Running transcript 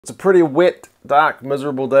It's a pretty wet, dark,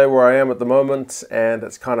 miserable day where I am at the moment, and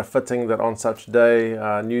it's kind of fitting that on such a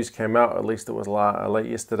day, news came out, at least it was late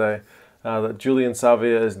yesterday, that Julian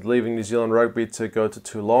Savea is leaving New Zealand Rugby to go to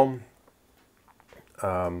Toulon.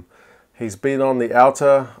 He's been on the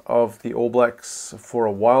outer of the All Blacks for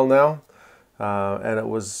a while now, and it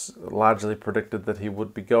was largely predicted that he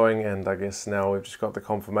would be going, and I guess now we've just got the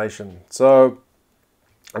confirmation. So,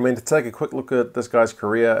 I mean, to take a quick look at this guy's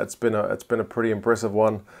career, it's been a pretty impressive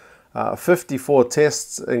one. 54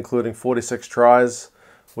 tests, including 46 tries,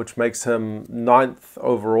 which makes him 9th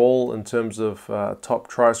overall in terms of top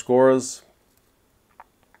try scorers.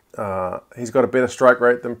 He's got a better strike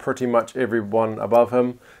rate than pretty much everyone above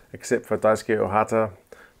him, except for Daisuke Ohata,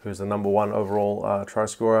 who's the #1 overall try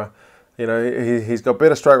scorer. You know, he's got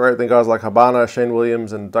better strike rate than guys like Habana, Shane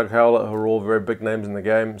Williams, and Doug Howlett, who are all very big names in the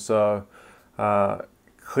game. So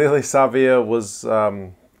clearly Savea was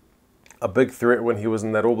a big threat when he was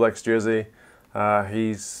in that All Blacks jersey.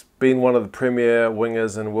 He's been one of the premier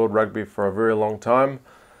wingers in World Rugby for a very long time.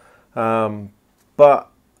 But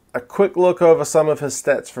a quick look over some of his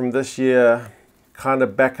stats from this year kind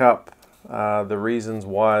of back up the reasons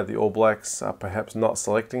why the All Blacks are perhaps not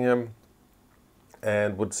selecting him,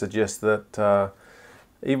 and would suggest that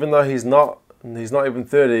even though he's not even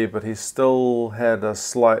 30, but he's still had a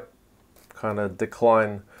slight kind of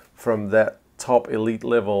decline from that top elite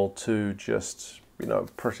level to just, you know,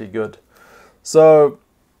 pretty good. So,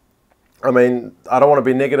 I mean, I don't want to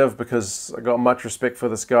be negative because I got much respect for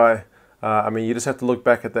this guy. I mean, you just have to look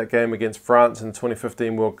back at that game against France in the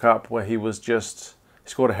 2015 World Cup where he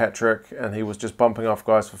scored a hat-trick and he was just bumping off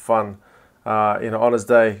guys for fun. You know, on his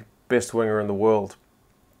day, best winger in the world.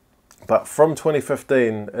 But from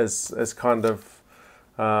 2015 is kind of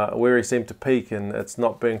where he seemed to peak, and it's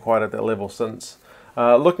not been quite at that level since.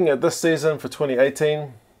 Looking at this season for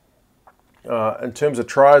 2018, in terms of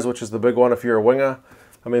tries, which is the big one if you're a winger,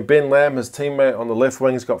 I mean, Ben Lam, his teammate on the left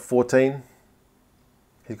wing, has got 14.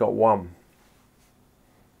 He's got 1.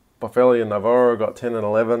 Boffelli and Navarro got 10 and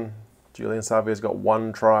 11. Julian Savea's got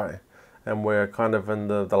 1 try, and we're kind of in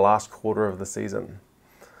the last quarter of the season.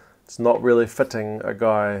 It's not really fitting a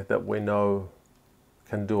guy that we know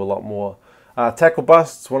can do a lot more. Tackle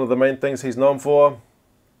busts, one of the main things he's known for.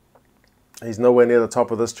 He's nowhere near the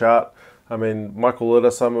top of this chart. I mean, Little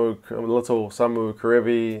Samu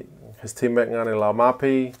Karevi, his teammate Ngani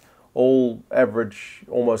Laumapi, all average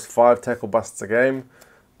almost 5 tackle busts a game.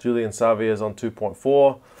 Julian Savea is on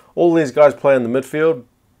 2.4. All these guys play in the midfield,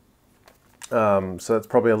 so it's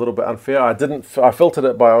probably a little bit unfair. I filtered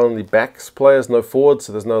it by only backs players, no forwards,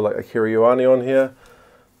 so there's no like Akira Ioane on here.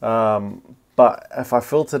 But if I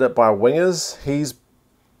filtered it by wingers, he's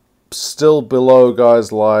still below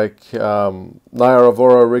guys like Naiyaravoro,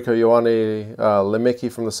 Rieko Ioane,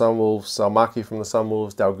 Lemeki from the Sunwolves, Salmaki from the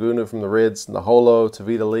Sunwolves, Daugunu from the Reds, Naholo,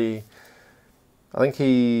 Tavita Lee. I think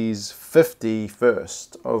he's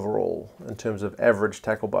 51st overall in terms of average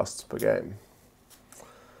tackle busts per game.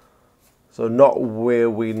 So not where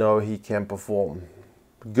we know he can perform.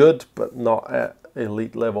 Good, but not at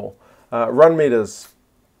elite level. Run meters.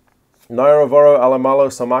 Naiyaravoro, Alamalo,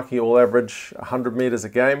 Samaki all average 100 meters a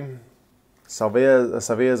game.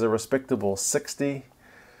 Savea is a respectable 60.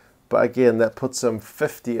 But again, that puts him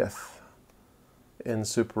 50th in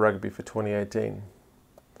Super Rugby for 2018.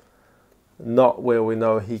 Not where we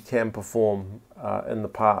know he can perform in the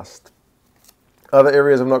past. Other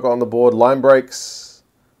areas I've not got on the board. Line breaks.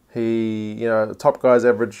 The top guys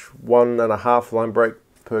average 1.5 line break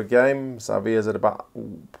per game. Savea's at about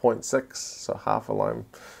 0.6, so half a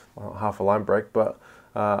line break, but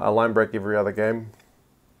a line break every other game.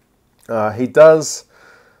 He does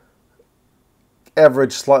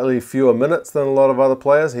average slightly fewer minutes than a lot of other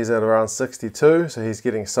players. He's at around 62, so he's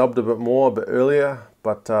getting subbed a bit more, a bit earlier,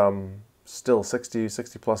 but still 60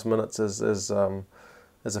 plus minutes is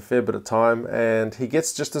a fair bit of time, and he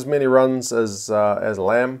gets just as many runs as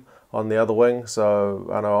Lam on the other wing. So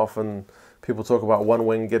I know often people talk about one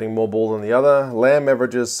wing getting more ball than the other. Lam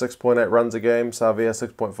averages 6.8 runs a game, Savea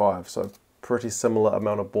 6.5, so pretty similar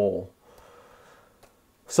amount of ball.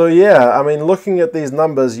 So yeah, I mean, looking at these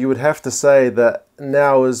numbers, you would have to say that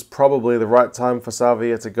now is probably the right time for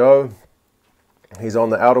Savea to go. He's on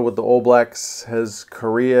the outer with the All Blacks. His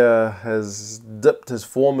career has dipped, his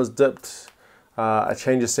form has dipped. A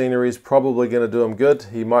change of scenery is probably going to do him good.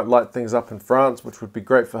 He might light things up in France, which would be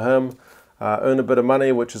great for him. Earn a bit of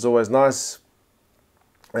money, which is always nice.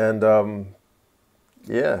 And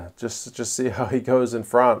yeah, just see how he goes in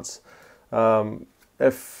France.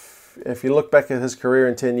 If you look back at his career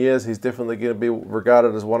in 10 years, he's definitely going to be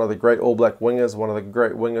regarded as one of the great All Black wingers, one of the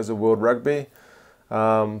great wingers of World Rugby.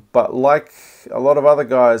 But like a lot of other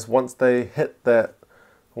guys, once they hit that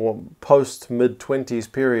post mid-20s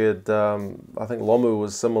period, I think Lomu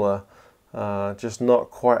was similar, just not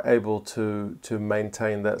quite able to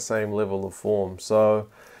maintain that same level of form. So,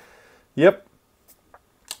 yep,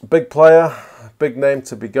 big player, big name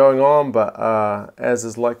to be going on, but as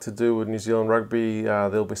is like to do with New Zealand rugby,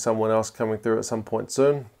 there'll be someone else coming through at some point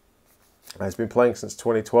soon. He's been playing since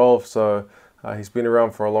 2012, so he's been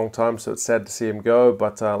around for a long time, so it's sad to see him go,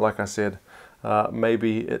 but like I said,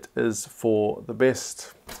 maybe it is for the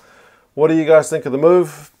best. What do you guys think of the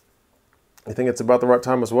move? You think it's about the right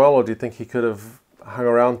time as well, or do you think he could have hung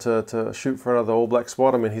around to shoot for another All Black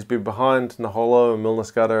spot? I mean, he's been behind Naholo and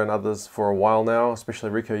Milner-Skudder and others for a while now, especially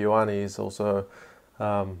Rieko Ioane. He's also,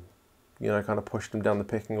 you know, kind of pushed him down the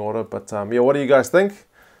pecking order. But yeah, what do you guys think?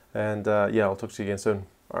 And yeah, I'll talk to you again soon.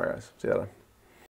 All right, guys. See you later.